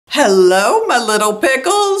Hello, my little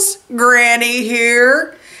pickles. Granny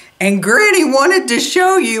here. And Granny wanted to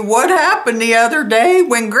show you what happened the other day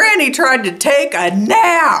when Granny tried to take a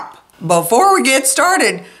nap. Before we get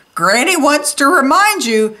started, Granny wants to remind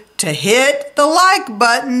you to hit the like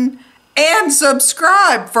button and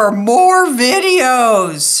subscribe for more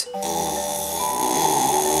videos.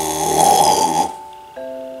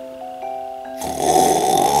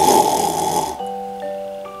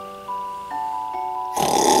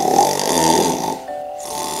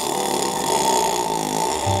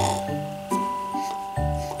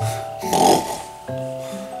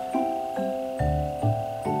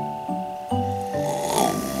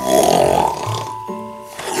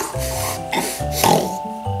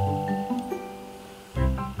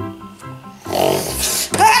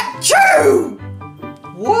 Achoo!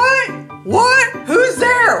 What? Who's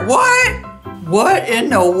there? What in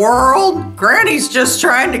the world? Granny's just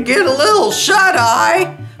trying to get a little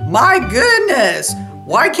shut-eye. My goodness,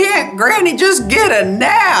 why can't Granny just get a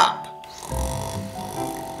nap?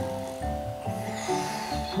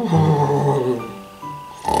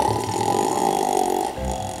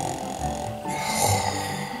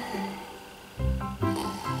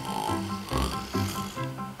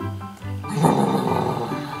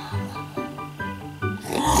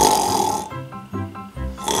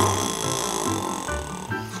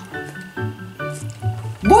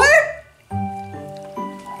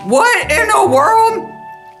 What in the world?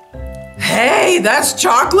 Hey, that's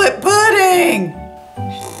chocolate pudding.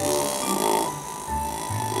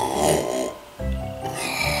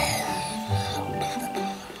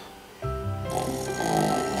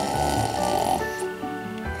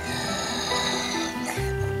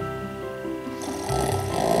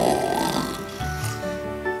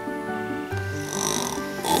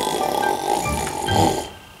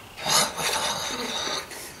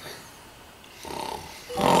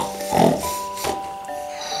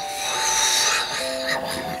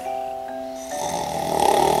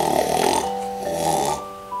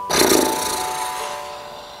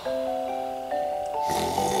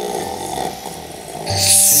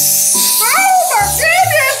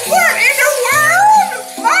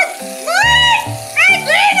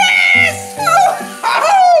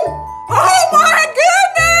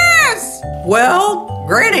 Well,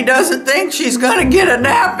 Granny doesn't think she's gonna get a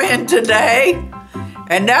nap in today.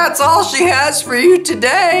 And that's all she has for you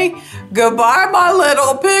today. Goodbye, my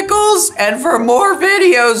little pickles. And for more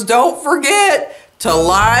videos, don't forget to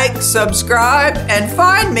like, subscribe, and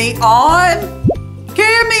find me on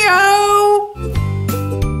Cameo.